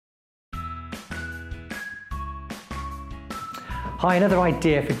Hi, another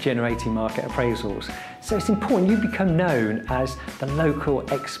idea for generating market appraisals. So it's important you become known as the local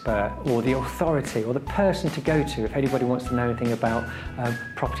expert or the authority or the person to go to if anybody wants to know anything about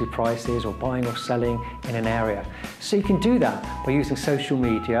property prices or buying or selling in an area. So you can do that by using social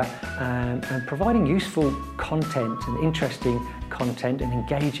media and providing useful content and interesting content and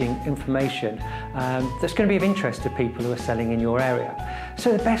engaging information that's going to be of interest to people who are selling in your area.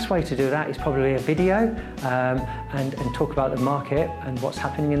 So the best way to do that is probably a video and talk about the market and what's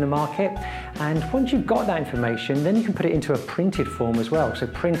happening in the market. And once you've got that information, then you can put it into a printed form as well. So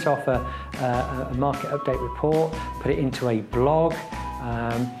print off a market update report, put it into a blog,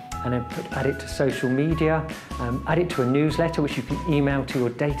 and then add it to social media, add it to a newsletter which you can email to your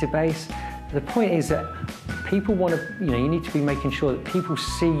database. The point is that people want to, you need to be making sure that people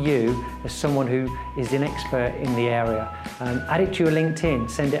see you as someone who is an expert in the area. Add it to your LinkedIn,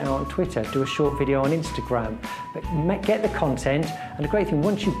 send it out on Twitter, do a short video on Instagram. But get the content, and the great thing,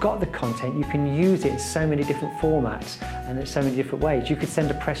 once you've got the content, you can use it in so many different formats and in so many different ways. You could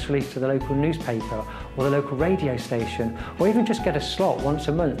send a press release to the local newspaper or the local radio station, or even just get a slot once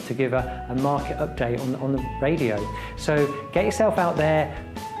a month to give a market update on the radio. So get yourself out there,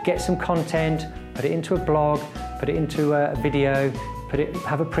 get some content, put it into a blog, put it into a video,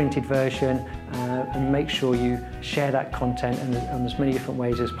 have a printed version, and make sure you share that content in as many different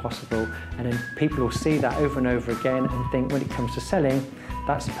ways as possible. And then people will see that over and over again and think, when it comes to selling,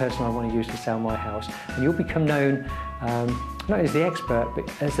 that's the person I want to use to sell my house. And you'll become known not as the expert,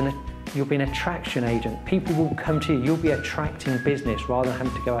 but as you'll be an attraction agent. People will come to you. You'll be attracting business rather than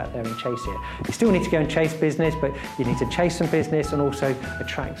having to go out there and chase it. You still need to go and chase business, but you need to chase some business and also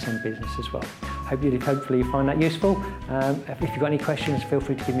attract some business as well. Hopefully you find that useful. If you've got any questions, feel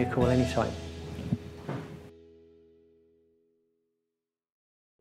free to give me a call anytime.